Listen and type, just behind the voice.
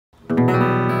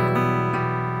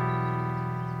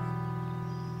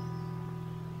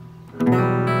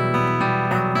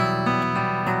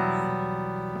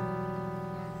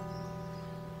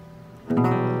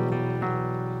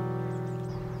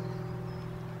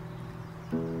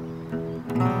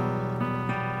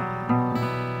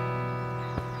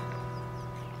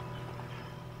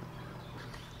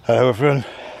Hello everyone.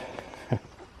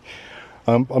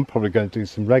 I'm probably going to do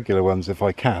some regular ones if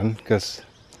I can, because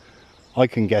I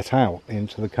can get out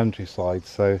into the countryside.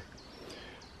 So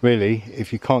really,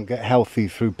 if you can't get healthy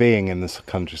through being in the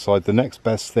countryside, the next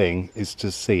best thing is to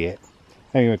see it.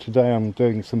 Anyway, today I'm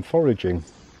doing some foraging,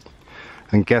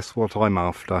 and guess what I'm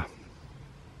after?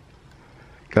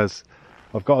 Because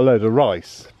I've got a load of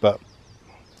rice, but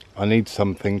I need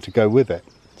something to go with it.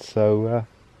 So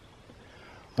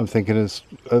I'm thinking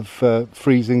of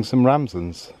freezing some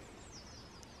Ramsons.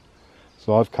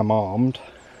 So I've come armed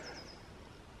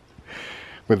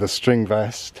with a string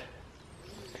vest,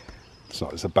 it's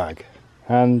not, it's a bag,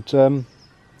 and a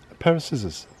pair of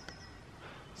scissors.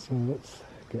 So let's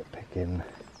get picking.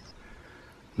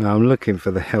 Now I'm looking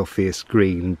for the healthiest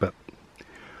green, but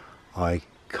I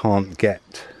can't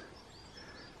get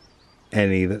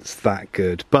any that's that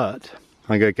good, but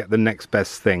I'm going to get the next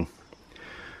best thing.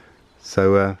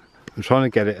 So I'm trying to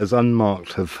get it as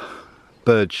unmarked of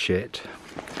bird shit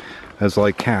as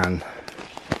I can.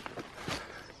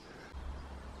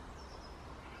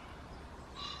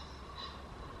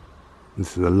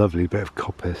 This is a lovely bit of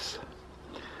coppice.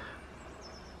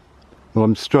 Well,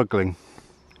 I'm struggling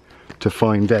to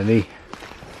find any.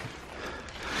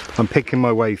 I'm picking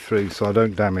my way through so I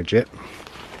don't damage it,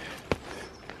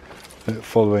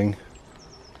 following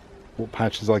what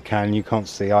patches I can. You can't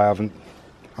see, I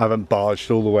haven't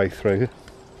barged all the way through,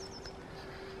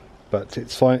 but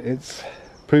it's fine. It's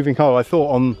proving hard. I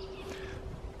thought on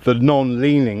the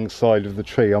non-leaning side of the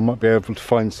tree I might be able to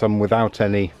find some without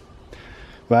any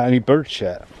bird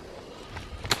shit.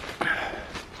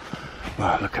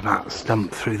 Oh, look at that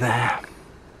stump through there.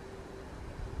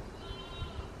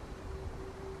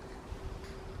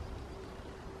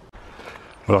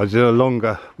 Well, I did a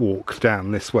longer walk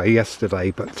down this way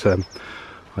yesterday, but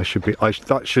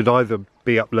that should either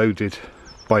be uploaded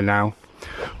by now,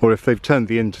 or if they've turned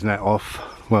the internet off,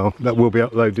 well, that will be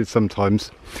uploaded sometimes.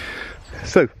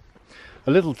 So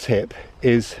a little tip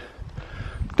is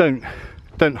don't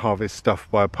harvest stuff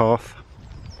by a path,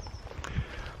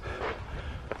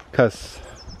 because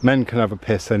men can have a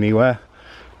piss anywhere,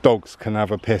 dogs can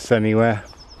have a piss anywhere,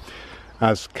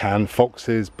 as can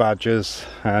foxes, badgers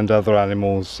and other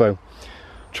animals. So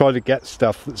try to get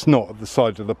stuff that's not at the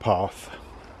side of the path.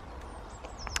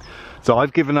 So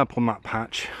I've given up on that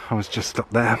patch. I was just up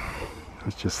there. I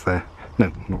was just there.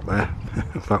 No, not there.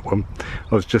 That one.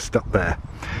 I was just up there.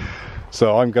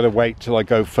 So I'm going to wait till I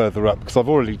go further up, because I've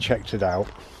already checked it out.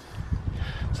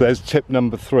 So there's tip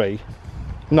number 3.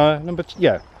 No, number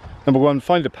 1,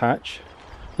 find a patch.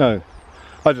 No,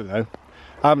 I don't know.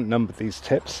 I haven't numbered these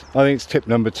tips. I think it's tip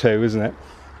number 2, isn't it?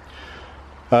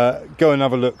 Go and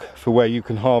have a look for where you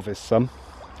can harvest some.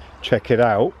 Check it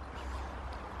out.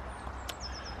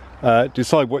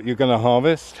 Decide what you're going to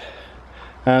harvest,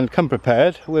 and come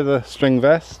prepared with a string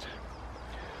vest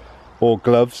or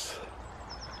gloves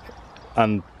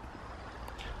and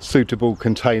suitable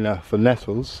container for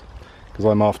nettles, because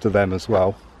I'm after them as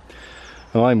well.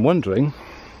 And I'm wondering,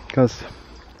 because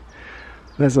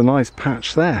there's a nice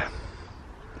patch there,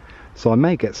 so I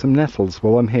may get some nettles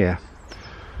while I'm here.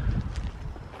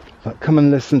 But come and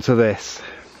listen to this.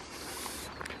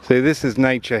 See, this is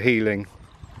nature healing.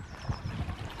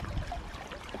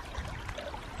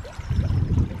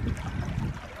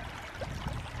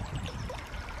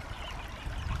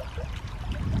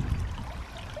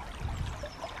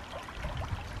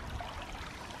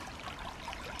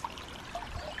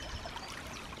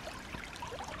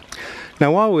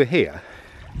 Now while we're here,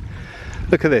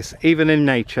 look at this. Even in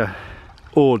nature,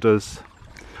 orders,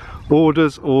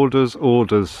 orders, orders,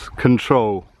 orders,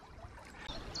 control.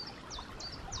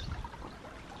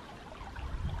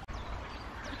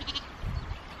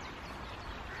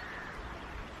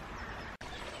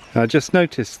 I just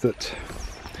noticed that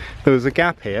there was a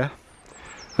gap here,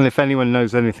 and if anyone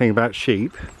knows anything about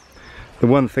sheep, the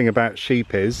one thing about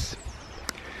sheep is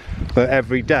that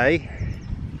every day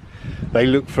they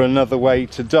look for another way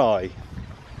to die.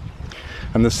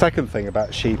 And the second thing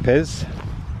about sheep is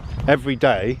every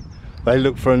day they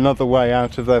look for another way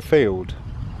out of their field.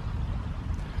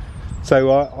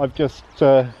 So I've just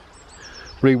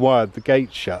rewired the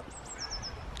gate shut.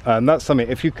 And that's something,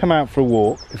 if you come out for a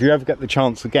walk, if you ever get the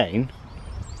chance again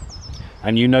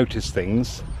and you notice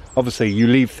things, obviously you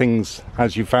leave things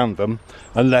as you found them,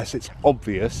 unless it's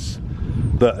obvious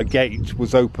that a gate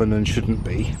was open and shouldn't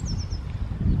be.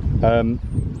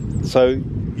 So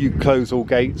you close all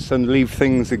gates and leave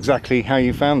things exactly how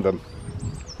you found them.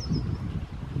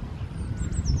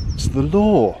 It's the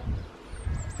law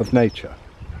of nature,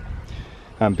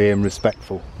 and being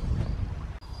respectful.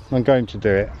 I'm going to do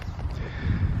it.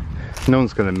 No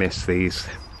one's going to miss these.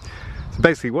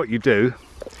 Basically what you do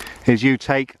is you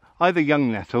take either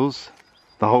young nettles,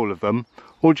 the whole of them,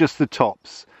 or just the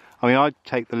tops. I mean, I'd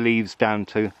take the leaves down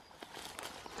to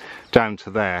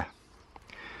there.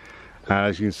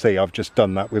 As you can see, I've just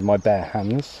done that with my bare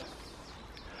hands.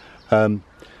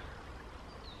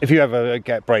 If you ever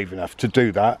get brave enough to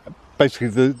do that,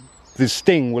 basically the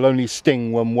sting will only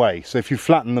sting one way. So if you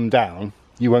flatten them down,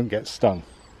 you won't get stung.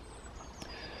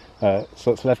 So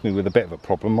it's left me with a bit of a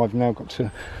problem. I've now got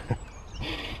to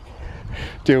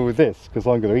deal with this because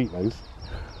I'm going to eat those.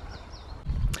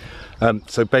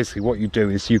 So basically what you do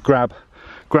is you grab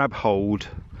hold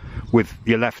with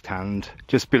your left hand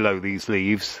just below these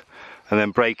leaves and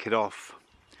then break it off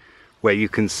where you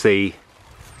can see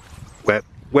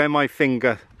where my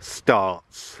finger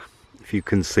starts, if you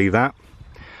can see that.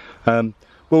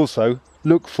 Also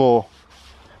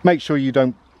make sure you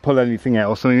don't pull anything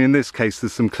else. I mean, in this case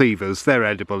there's some cleavers, they're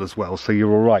edible as well, so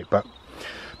you're all right, but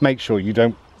make sure you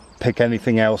don't pick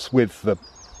anything else with the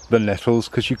nettles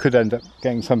because you could end up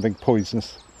getting something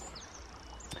poisonous.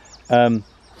 And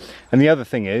the other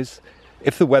thing is,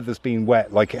 if the weather's been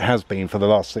wet like it has been for the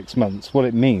last 6 months, what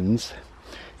it means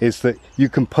is that you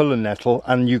can pull a nettle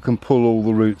and you can pull all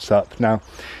the roots up. Now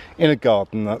in a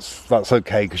garden that's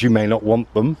okay because you may not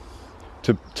want them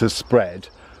to spread,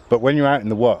 but when you're out in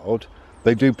the wild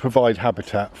they do provide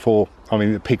habitat for, I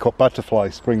mean, the peacock butterfly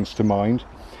springs to mind,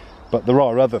 but there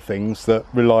are other things that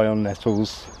rely on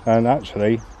nettles, and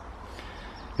actually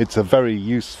it's a very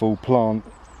useful plant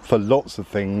for lots of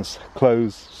things: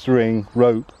 clothes, string,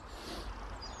 rope,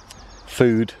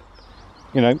 food,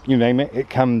 you know, you name it, it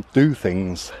can do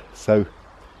things. So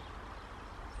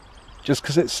just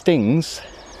because it stings,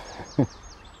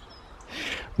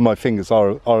 my fingers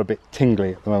are a bit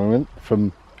tingly at the moment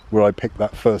from where I picked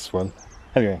that first one.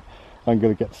 Anyway, I'm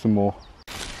going to get some more.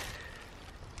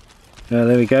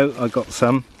 There we go, I got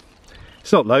some.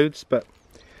 It's not loads, but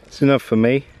it's enough for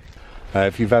me.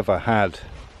 If you've ever had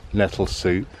nettle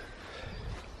soup,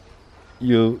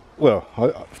 to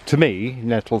me,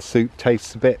 nettle soup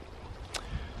tastes a bit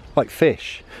like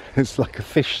fish. It's like a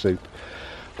fish soup.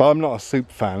 But I'm not a soup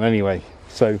fan anyway,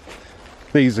 so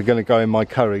these are going to go in my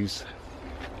curries,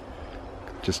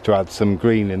 just to add some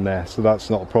green in there, so that's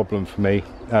not a problem for me.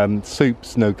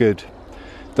 Soup's no good,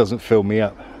 doesn't fill me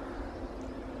up.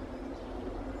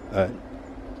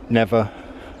 Never.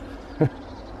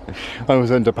 I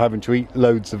always end up having to eat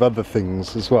loads of other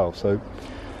things as well, so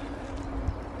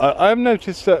I've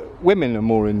noticed that women are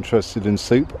more interested in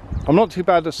soup. I'm not too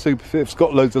bad at soup if it's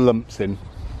got loads of lumps in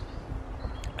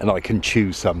and I can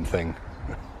chew something.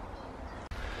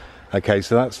 Okay,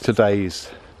 so that's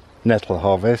today's nettle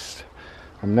harvest.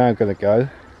 I'm now going to go,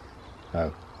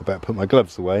 I better put my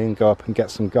gloves away and go up and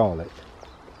get some garlic.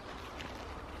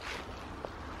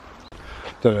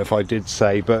 Don't know if I did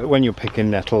say, but when you're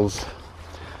picking nettles,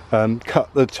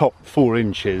 cut the top 4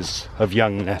 inches of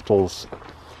young nettles,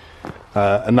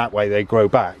 and that way they grow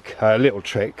back. A little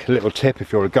trick, a little tip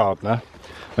if you're a gardener.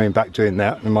 I mean, back doing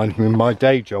that reminds me of my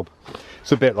day job.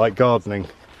 It's a bit like gardening,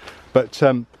 but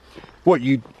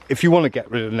if you want to get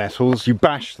rid of nettles, you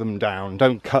bash them down,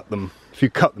 don't cut them. If you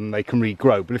cut them they can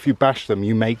regrow, but if you bash them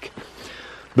you make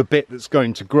the bit that's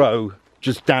going to grow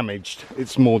just damaged.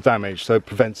 It's more damaged, so it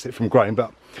prevents it from growing.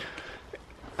 But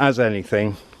as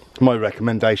anything, my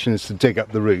recommendation is to dig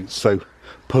up the roots, so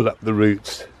pull up the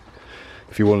roots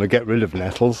if you want to get rid of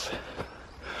nettles.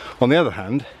 On the other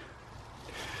hand,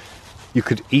 you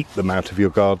could eat them out of your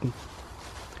garden.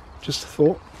 Just a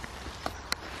thought.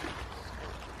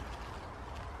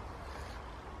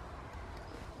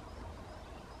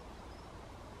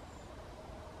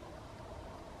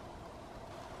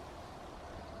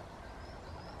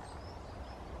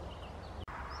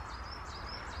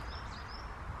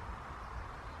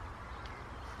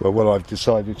 Well, what I've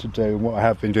decided to do, and what I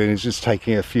have been doing, is just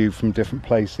taking a few from different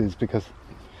places, because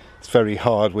it's very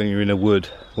hard when you're in a wood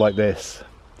like this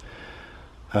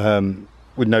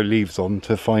with no leaves on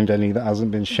to find any that hasn't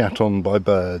been shat on by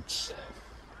birds.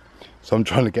 So I'm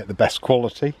trying to get the best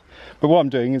quality, but what I'm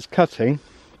doing is cutting.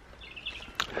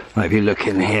 Well, if you look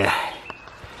in here,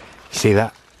 see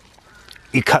that?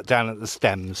 You cut down at the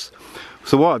stems.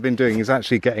 So what I've been doing is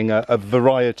actually getting a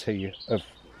variety of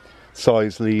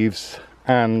size leaves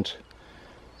and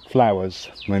flowers.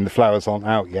 I mean, the flowers aren't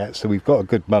out yet, so we've got a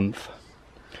good month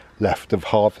left of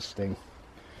harvesting.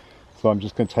 So I'm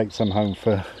just going to take some home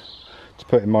to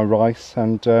put in my rice,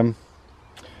 and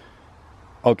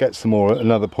I'll get some more at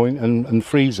another point and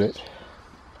freeze it.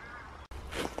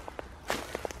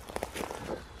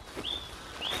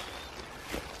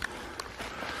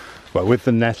 Well, with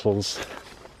the nettles,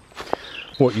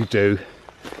 what you do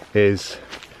is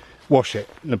wash it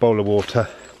in a bowl of water.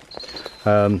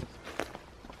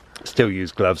 Still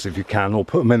use gloves if you can, or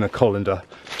put them in a colander,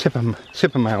 tip them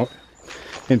out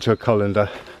into a colander,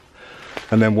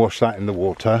 and then wash that in the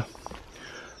water.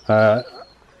 And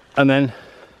then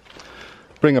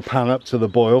bring a pan up to the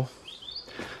boil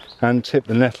and tip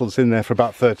the nettles in there for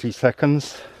about 30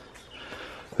 seconds,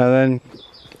 and then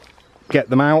get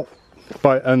them out,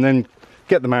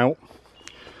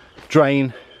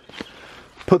 drain,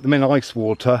 put them in ice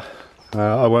water.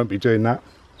 I won't be doing that.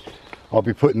 I'll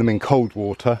be putting them in cold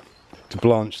water to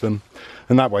blanch them,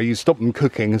 and that way you stop them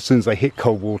cooking. As soon as they hit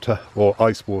cold water or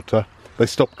ice water, they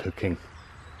stop cooking,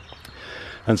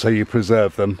 and so you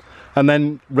preserve them, and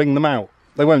then wring them out.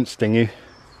 They won't sting you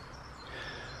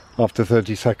after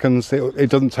 30 seconds. It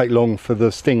doesn't take long for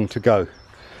the sting to go.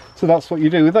 So that's what you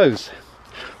do with those.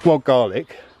 Wild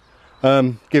garlic,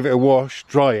 give it a wash,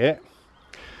 dry it,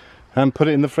 and put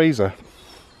it in the freezer,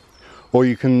 or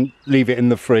you can leave it in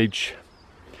the fridge,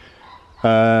 you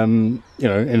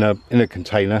know, in a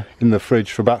container in the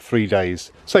fridge for about 3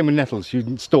 days. Same with nettles, you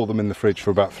can store them in the fridge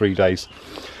for about 3 days,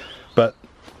 but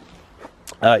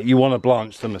you want to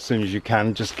blanch them as soon as you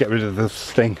can, just get rid of the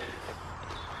sting.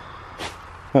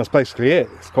 That's basically it.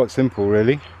 It's quite simple,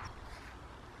 really.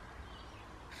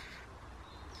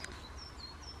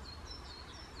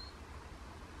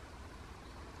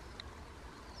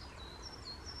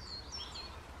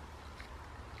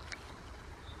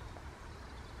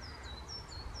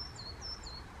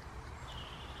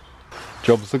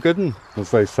 Job's a good one,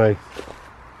 as they say.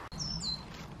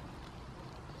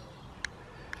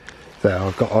 There,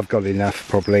 I've got enough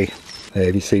probably. There,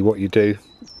 you see what you do.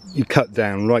 You cut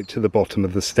down right to the bottom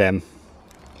of the stem,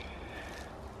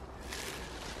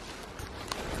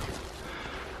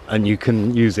 and you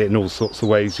can use it in all sorts of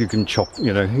ways. You can chop,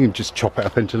 you know, you can just chop it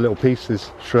up into little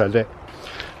pieces, shred it,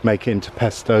 make it into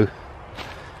pesto.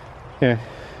 Yeah,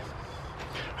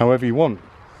 however you want.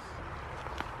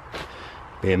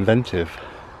 Be inventive.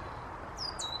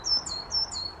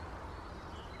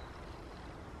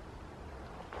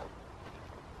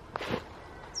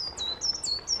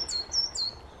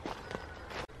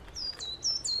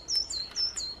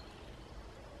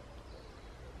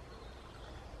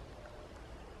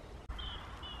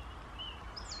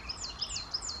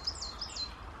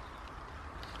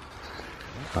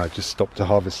 I just stopped to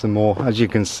harvest some more. As you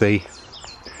can see,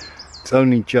 it's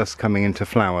only just coming into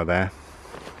flower there.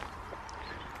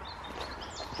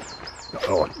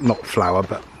 Oh, not flower,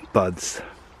 but buds.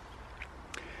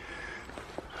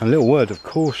 A little word of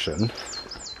caution: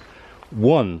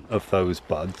 one of those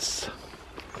buds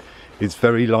is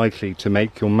very likely to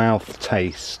make your mouth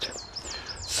taste,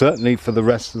 certainly for the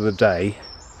rest of the day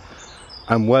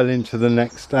and well into the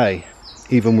next day,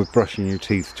 even with brushing your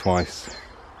teeth twice.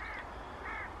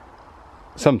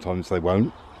 Sometimes they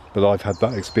won't, but I've had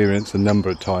that experience a number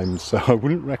of times, so I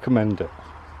wouldn't recommend it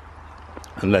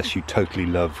unless you totally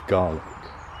love garlic.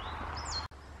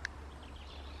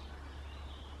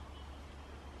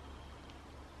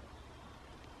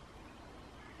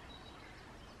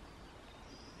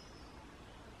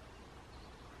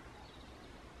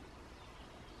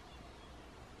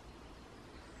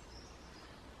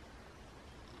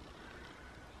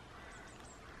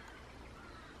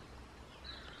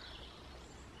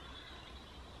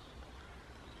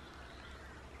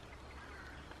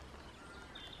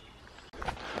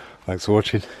 Thanks for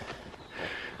watching.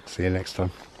 See you next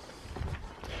time.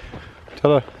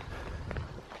 Ta-da.